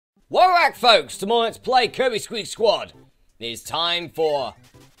Welcome back, folks, to more Let's Play Kirby Squeak Squad. It is time for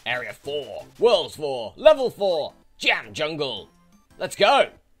Area 4, Worlds 4, Level 4, Jam Jungle. Let's go!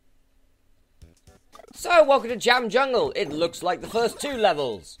 So, welcome to Jam Jungle. It looks like the first two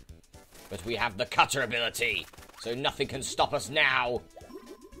levels. But we have the cutter ability, so nothing can stop us now.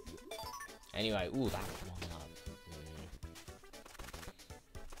 Anyway, ooh, that one up.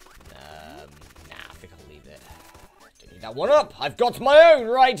 Nah, I think I'll leave it. Don't need that one up. I've got my own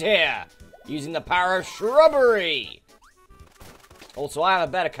right here, using the power of shrubbery. Also, I have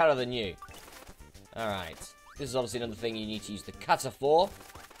a better cutter than you. Alright, this is obviously another thing you need to use the cutter for.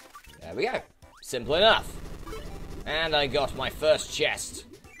 There we go. Simple enough. And I got my first chest.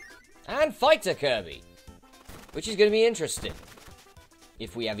 And Fighter Kirby. Which is going to be interesting.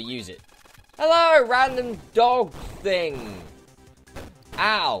 If we ever use it. Hello, random dog thing.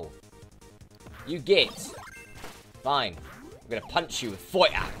 Ow. You get. Fine. I'm going to punch you with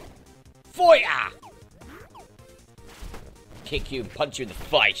Fire. Fire! Kick you and punch you in the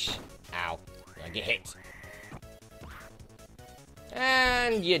face. Ow. I get hit.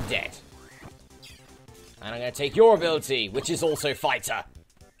 And you're dead. And I'm going to take your ability, which is also Fighter.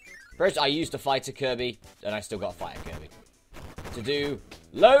 First, I used a Fighter Kirby, and I still got a Fighter Kirby. To do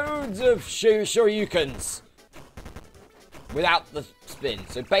loads of shoryukens. Without the spin.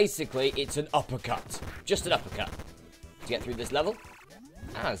 So basically, it's an uppercut. Just an uppercut. To get through this level.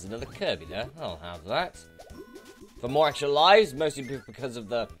 Ah, there's another Kirby there. Oh, how's that? For more extra lives, mostly because of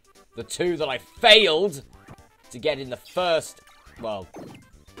the two that I failed to get in the first, well,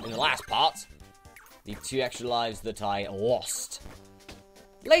 in the last part. The 2 extra lives that I lost.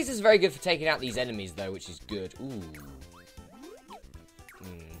 Laser's very good for taking out these enemies, though, which is good. Ooh.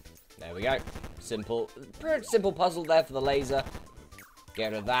 There we go. Simple. Pretty simple puzzle there for the laser.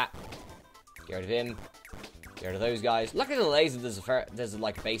 Get rid of that. Get rid of him. Get rid of those guys. Luckily, the laser there's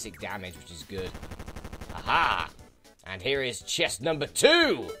like basic damage, which is good. Aha! And here is chest number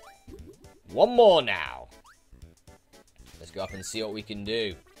 2. One more now. Let's go up and see what we can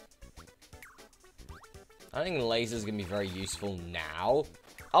do. I think the laser is going to be very useful now.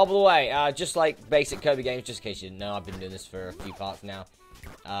 Oh, by the way, just like basic Kirby games, just in case you didn't know, I've been doing this for a few parts now.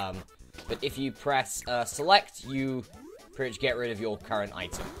 But if you press select, you pretty much get rid of your current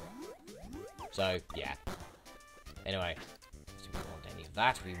item. So, yeah. Anyway, so we don't want any of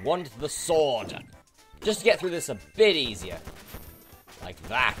that. We want the sword. Just to get through this a bit easier. Like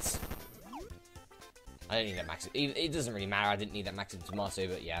that. I don't need that max. It doesn't really matter. I didn't need that maximum tomato,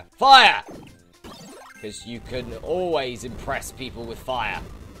 but yeah. Fire! Because you can always impress people with fire.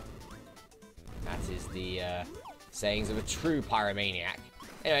 That is the sayings of a true pyromaniac.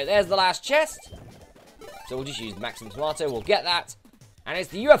 Anyway, there's the last chest. So we'll just use the maximum tomato. We'll get that. And it's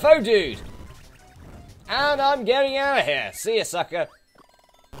the UFO dude. And I'm getting out of here. See ya, sucker.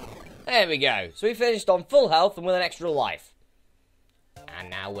 There we go. So we finished on full health and with an extra life. And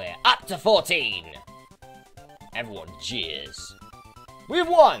now we're up to 14. Everyone cheers. We've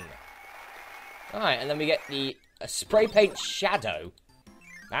won. Alright, and then we get the spray paint shadow.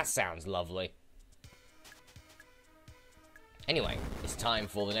 That sounds lovely. Anyway, it's time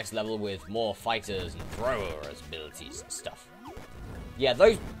for the next level with more fighters and throwers abilities and stuff. Yeah,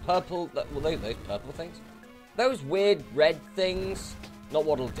 those purple, those purple things? Those weird red things. Not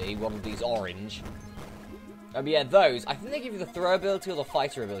Waddle Dee, Waddle Dee's orange. Oh, but yeah, those. I think they give you the throw ability or the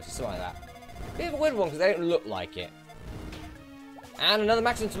fighter ability, something like that. Bit of a weird one because they don't look like it. And another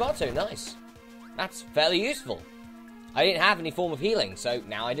maximum tomato, nice. That's fairly useful. I didn't have any form of healing, so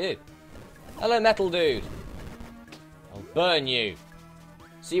now I do. Hello, metal dude. I'll burn you.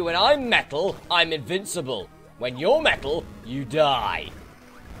 See, when I'm metal, I'm invincible. When you're metal, you die.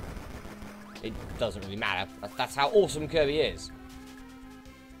 It doesn't really matter. That's how awesome Kirby is.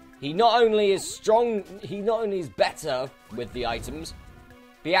 He not only is strong, he not only is better with the items,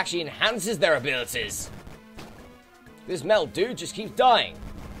 but he actually enhances their abilities. This metal dude just keeps dying.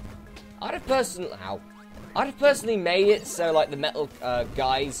 I'd have personally made it so like the metal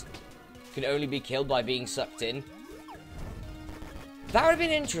guys can only be killed by being sucked in. That would have been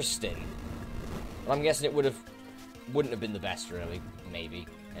interesting. But I'm guessing it wouldn't have been the best, really. Maybe.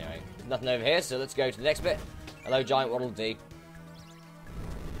 Anyway, there's nothing over here, so let's go to the next bit. Hello, Giant Waddle Dee.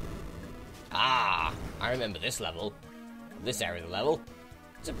 Ah, I remember this level. This area of the level.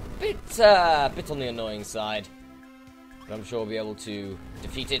 It's a bit on the annoying side. But I'm sure we'll be able to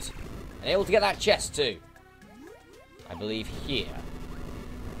defeat it. And able to get that chest, too. I believe here.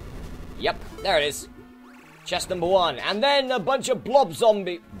 Yep, there it is. Chest number 1. And then a bunch of blob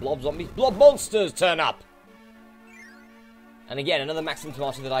monsters turn up. And again, another maximum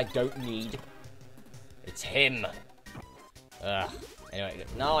tomato that I don't need. It's him. Ugh. Anyway,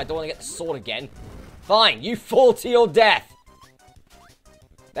 no, I don't want to get the sword again. Fine, you fall to your death.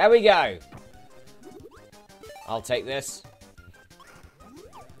 There we go. I'll take this.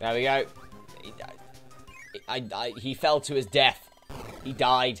 There we go. He fell to his death. He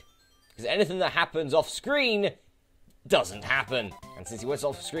died. Because anything that happens off screen doesn't happen. And since he went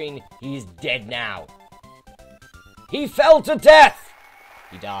off screen, he is dead now. He fell to death!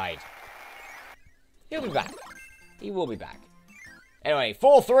 He died. He'll be back. He will be back. Anyway,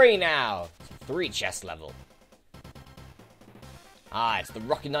 4-3 now. 3 chest level. Ah, it's the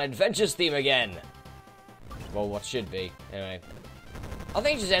Rocket Knight Adventures theme again. Well, what should be. Anyway. I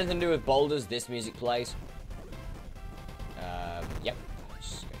think it's just anything to do with boulders, this music plays. Yep.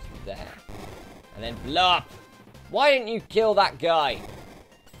 Just go through there. And then blow up. Why didn't you kill that guy?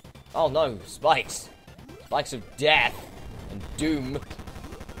 Oh no, spikes. Spikes of death and doom.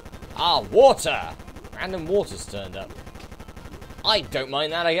 Ah, water. Random water's turned up. I don't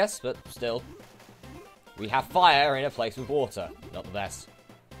mind that, I guess, but still. We have fire in a place with water. Not the best.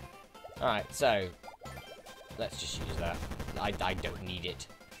 Alright, so let's just use that. I don't need it.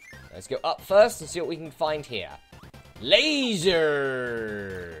 Let's go up first and see what we can find here. Laser!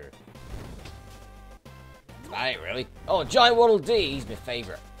 That's about it, really. Oh, Giant Waddle Dee. He's my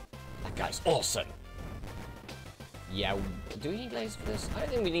favourite. That guy's awesome. Yeah, do we need laser for this? I don't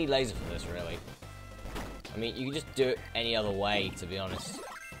think we need laser for this, really. I mean, you can just do it any other way, to be honest.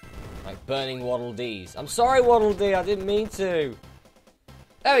 Like burning Waddle Dees. I'm sorry, Waddle Dee. I didn't mean to.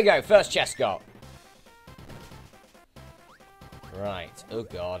 There we go. First chest got. Right. Oh,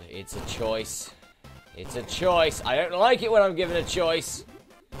 God. It's a choice. It's a choice. I don't like it when I'm given a choice.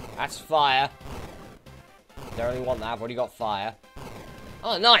 That's fire. Don't really want that. I've already got fire.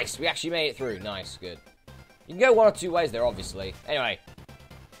 Oh, nice. We actually made it through. Nice. Good. You can go one or two ways there, obviously. Anyway.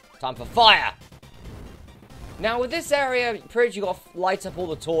 Time for fire. Now, with this area, pretty much you got to light up all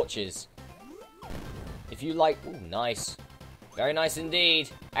the torches. If you like... Ooh, nice. Very nice indeed.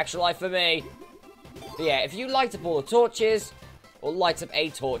 Extra life for me. But yeah, if you light up all the torches, or light up a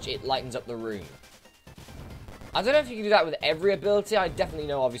torch, it lightens up the room. I don't know if you can do that with every ability. I definitely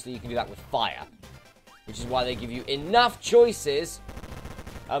know, obviously, you can do that with fire. Which is why they give you enough choices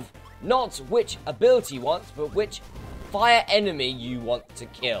of not which ability you want, but which fire enemy you want to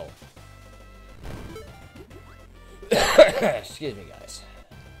kill. Excuse me, guys.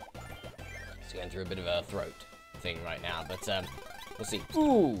 It's going through a bit of a throat thing right now, but we'll see.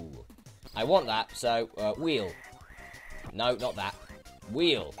 Ooh! I want that, so, wheel. No, not that.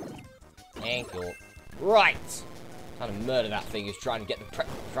 Wheel. Ankle. Right! Trying to murder that thing who's trying to get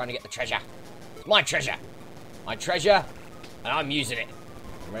the treasure. It's my treasure! My treasure, and I'm using it.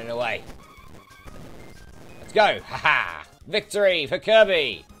 I'm running away. Let's go! Haha! Victory for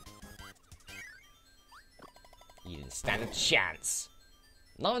Kirby! You didn't stand a chance.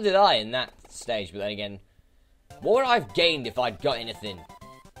 Neither did I in that stage, but then again, what would I have gained if I'd got anything?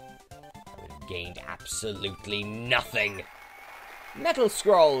 I would have gained absolutely nothing. Metal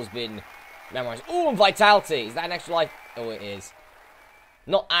Scroll has been memorized. Oh, and Vitality. Is that an extra life? Oh, it is.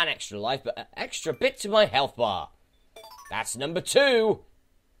 Not an extra life, but an extra bit to my health bar. That's number 2.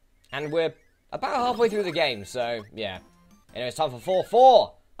 And we're about halfway through the game, so, yeah. Anyway, it's time for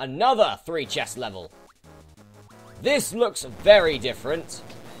 4-4. Another 3 chest level. This looks very different.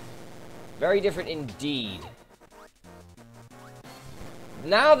 Very different indeed.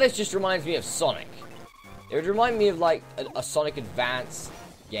 Now this just reminds me of Sonic. It would remind me of, like, a Sonic Advance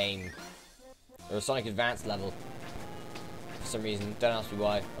game. Or a Sonic Advance level. For some reason. Don't ask me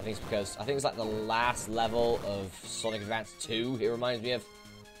why. I think it's because... I think it's like the last level of Sonic Advance 2 it reminds me of.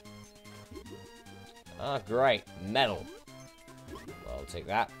 Ah, great. Metal. Well, I'll take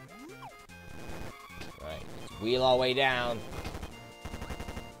that. Right. Let's wheel our way down.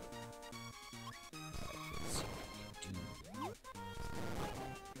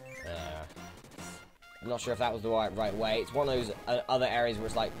 I'm not sure if that was the right way. It's one of those other areas where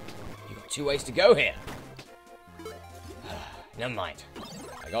it's like, you've got 2 ways to go here. Never mind.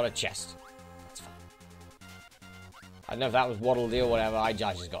 I got a chest. That's fine. I don't know if that was Waddle Dee or whatever. I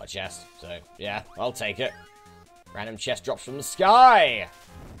just got a chest. So, yeah, I'll take it. Random chest drops from the sky.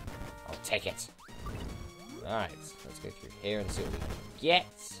 I'll take it. Alright, let's go through here and see what we can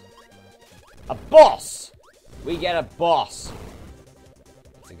get. A boss! We get a boss.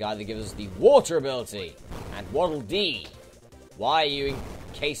 The guy that gives us the water ability and Waddle Dee. Why are you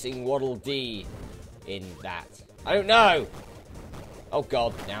encasing Waddle Dee in that? I don't know. Oh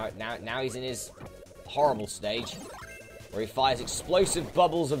god, now he's in his horrible stage where he fires explosive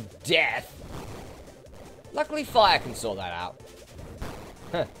bubbles of death. Luckily, fire can sort that out.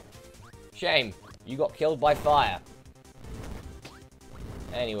 Huh. Shame, you got killed by fire.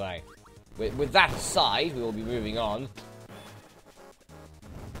 Anyway, with that aside, we will be moving on.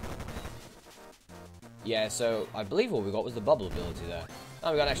 Yeah, so I believe what we got was the bubble ability there.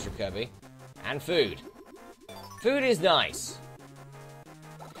 Oh, we got extra Kirby. And food. Food is nice.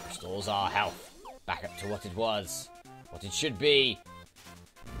 Restores our health back up to what it was. What it should be.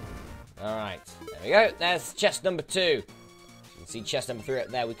 Alright, there we go. There's chest number 2. You can see chest number 3 up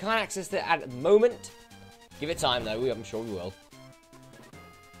there. We can't access it at the moment. Give it time, though. I'm sure we will.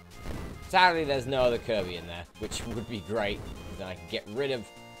 Sadly, there's no other Kirby in there, which would be great. Then I can get rid of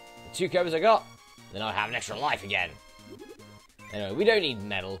the 2 Kirbys I got. Then I'll have an extra life again. Anyway, we don't need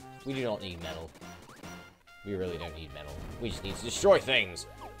metal. We do not need metal. We really don't need metal. We just need to destroy things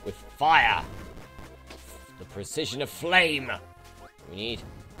with fire. The precision of flame. We need.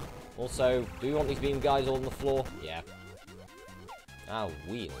 Also, do we want these beam guys all on the floor? Yeah. Ah,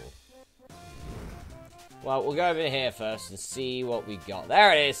 wheel. Well, we'll go over here first and see what we got.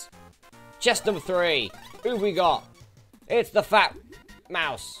 There it is. Chest number 3. Who have we got? It's the fat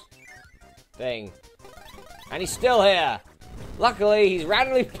mouse thing. And he's still here. Luckily, he's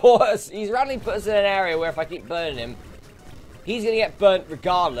randomly put us in an area where if I keep burning him, he's gonna get burnt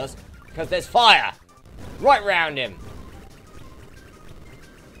regardless, because there's fire right round him.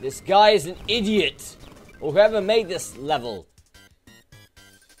 This guy is an idiot. Or whoever made this level.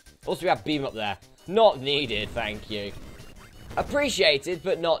 Also, we have beam up there. Not needed, thank you. Appreciated,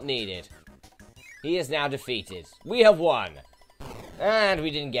 but not needed. He is now defeated. We have won. And we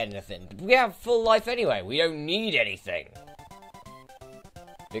didn't get anything. We have full life anyway. We don't need anything.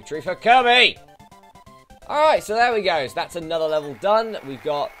 Victory for Kirby! Alright, so there we go. So that's another level done. We've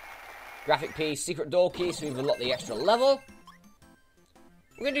got graphic piece, secret door key, so we've unlocked the extra level.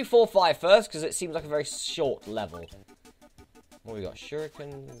 We're going to do 4-5 first, because it seems like a very short level. What we got?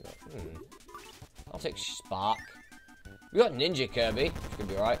 Shuriken? I'll take Spark. We got Ninja Kirby, which could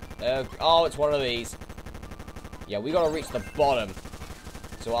be alright. Oh, it's one of these. Yeah, we got to reach the bottom.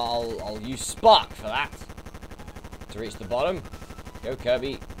 So I'll use Spark for that. To reach the bottom. Go,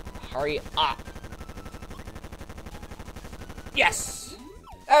 Kirby. Hurry up. Yes!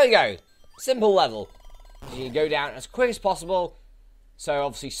 There we go. Simple level. You can go down as quick as possible. So,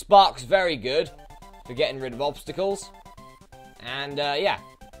 obviously, Spark's very good for getting rid of obstacles. And, yeah.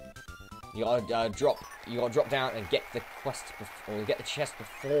 You gotta drop down and get the quest, or get the chest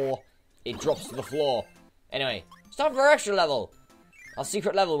before it drops to the floor. Anyway, it's time for our extra level. Our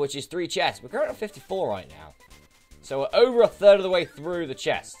secret level, which is 3 chests. We're currently at 54 right now. So we're over a third of the way through the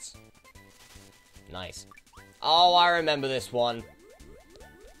chests. Nice. Oh, I remember this one.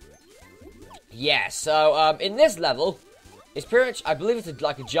 Yeah, so, in this level, it's pretty much, I believe it's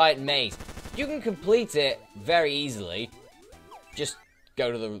like a giant maze. You can complete it very easily. Just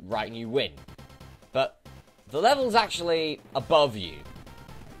go to the right and you win. But the level's actually above you.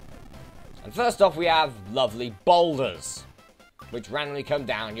 And first off, we have lovely boulders, which randomly come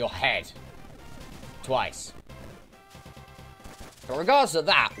down your head. Twice. But regardless of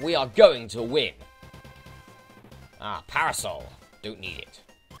that, we are going to win. Ah, parasol. Don't need it.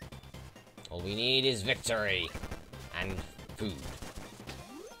 All we need is victory. And food.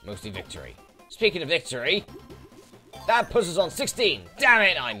 Mostly victory. Speaking of victory, that puts us on 16. Damn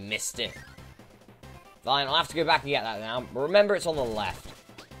it, I missed it. Fine, I'll have to go back and get that now. But remember, it's on the left.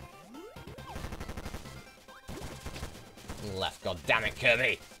 On the left, god damn it,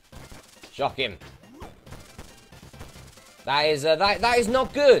 Kirby. Shock him. That is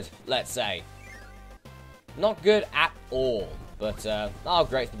not good, let's say. Not good at all. But, oh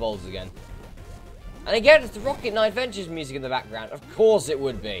great, the boulders again. And again, it's the Rocket Knight Adventures music in the background. Of course it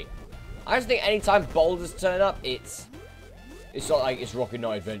would be. I just think anytime boulders turn up, it's not like it's Rocket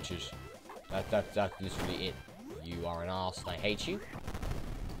Knight Adventures. That's literally it. You are an arse and I hate you.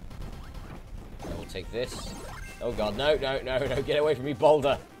 I will take this. Oh god, no, get away from me,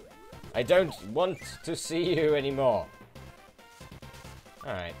 boulder. I don't want to see you anymore.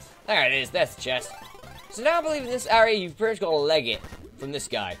 Alright, there it is, there's the chest. So now I believe in this area you've pretty much got to leg it from this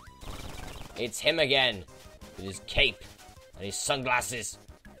guy. It's him again, with his cape and his sunglasses.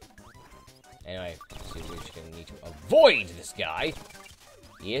 Anyway, so we're just going to need to avoid this guy.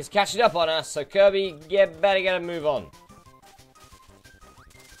 He is catching up on us, so Kirby, you better get a move on.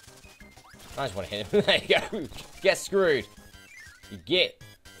 I just want to hit him. There you go. Get screwed. You get.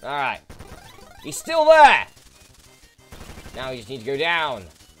 Alright. He's still there. Now we just need to go down.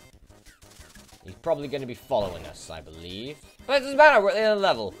 He's probably going to be following us, I believe. But it doesn't matter, we're at the end of the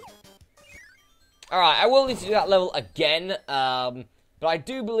level. Alright, I will need to do that level again. But I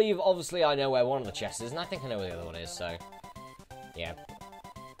do believe, obviously, I know where one of the chests is, and I think I know where the other one is, so... Yeah.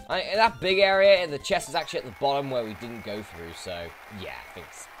 In that big area, the chest is actually at the bottom where we didn't go through, so yeah, I think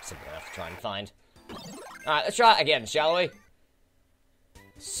it's simple enough to try and find. Alright, let's try it again, shall we?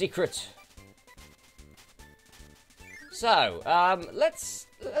 Secret. So, let's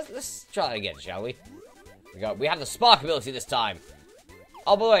try it again, shall we? We have the spark ability this time.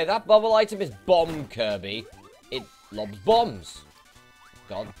 Oh, by the way, that bubble item is Bomb Kirby. It lobs bombs.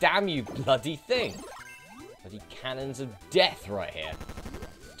 God damn you, bloody thing. Bloody cannons of death right here.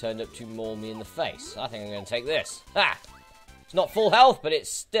 Turned up to maul me in the face. I think I'm going to take this. Ha! It's not full health, but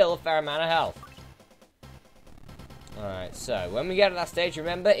it's still a fair amount of health. Alright, so when we get to that stage,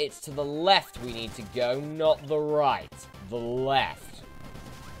 remember, it's to the left we need to go, not the right. The left.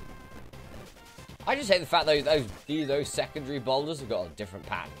 I just hate the fact that those secondary boulders have got a different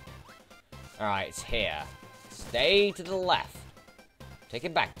pattern. Alright, it's here. Stay to the left. Take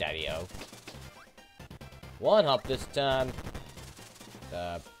it back, Daddy-o. One hop this time.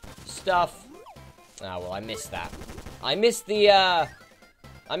 Stuff. Oh, well, I missed that. I missed the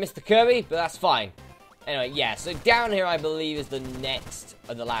Kirby, but that's fine. Anyway, yeah, so down here, I believe, is the next,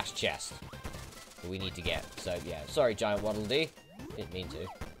 the last chest that we need to get. So, yeah, sorry, Giant Waddle Dee. Didn't mean to.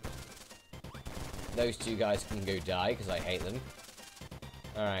 Those two guys can go die, because I hate them.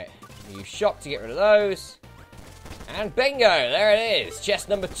 Alright, use shock to get rid of those. And bingo, there it is. Chest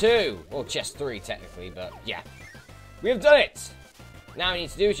number 2. Or chest 3, technically, but yeah. We have done it. Now what we need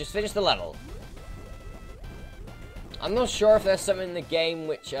to do is just finish the level. I'm not sure if there's something in the game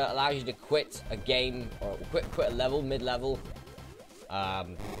which allows you to quit a game, or quit a level, mid-level.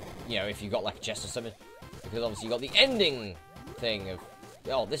 You know, if you got like a chest or something. Because obviously you got the ending thing of,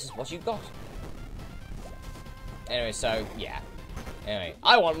 oh, this is what you got. Anyway, so, yeah. Anyway,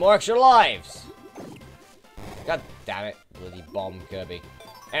 I want more extra lives. God damn it, bloody Bomb Kirby.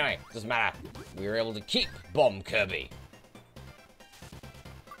 Anyway, doesn't matter. We were able to keep Bomb Kirby.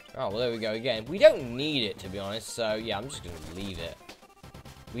 Oh, well, there we go again. We don't need it, to be honest, so, yeah, I'm just going to leave it.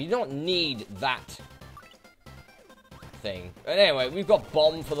 We don't need that thing. But anyway, we've got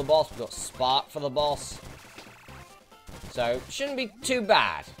Bomb for the boss, we've got Spark for the boss. So, shouldn't be too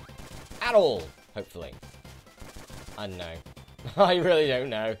bad. At all, hopefully. I don't know. I really don't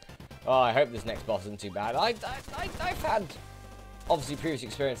know. Oh, I hope this next boss isn't too bad. I've had, obviously, previous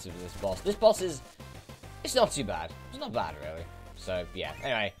experiences with this boss. This boss is, it's not too bad. It's not bad, really. So, yeah.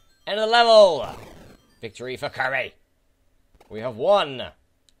 Anyway, end of the level. Victory for Kirby. We have won.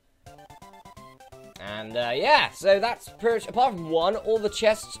 And, yeah. So, that's pretty much, apart from one, all the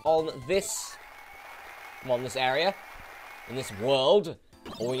chests on this area, in this world,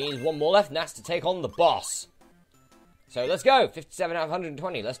 all we need is one more left, and that's to take on the boss. So, let's go. 57 out of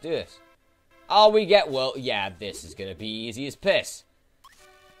 120. Let's do this. Oh, we get yeah, this is going to be easy as piss.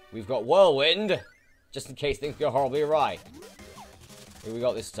 We've got Whirlwind, just in case things go horribly awry. Who we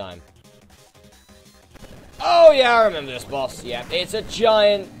got this time? Oh, yeah, I remember this boss. Yeah, it's a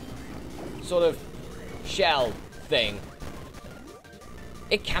giant sort of shell thing.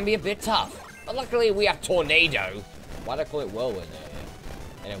 It can be a bit tough. But luckily, we have Tornado. Why do I call it Whirlwind?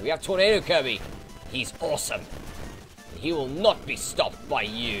 Anyway, we have Tornado Kirby. He's awesome. He will not be stopped by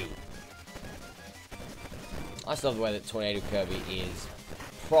you. I just love the way that Tornado Kirby is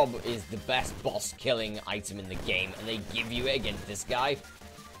the best boss killing item in the game, and they give you it against this guy.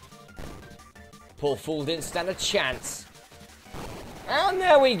 Poor fool didn't stand a chance. And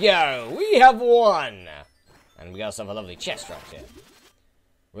there we go. We have won. And we got ourselves a lovely chest right here.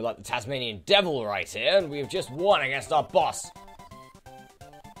 We're like the Tasmanian Devil right here, and we have just won against our boss.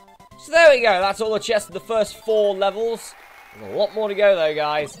 So there we go, that's all the chests of the first 4 levels. There's a lot more to go though,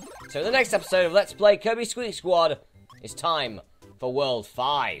 guys. So in the next episode of Let's Play Kirby Squeak Squad, it's time for World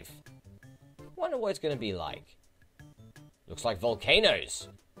 5. Wonder what it's going to be like. Looks like volcanoes.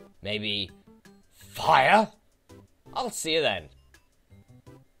 Maybe fire? I'll see you then.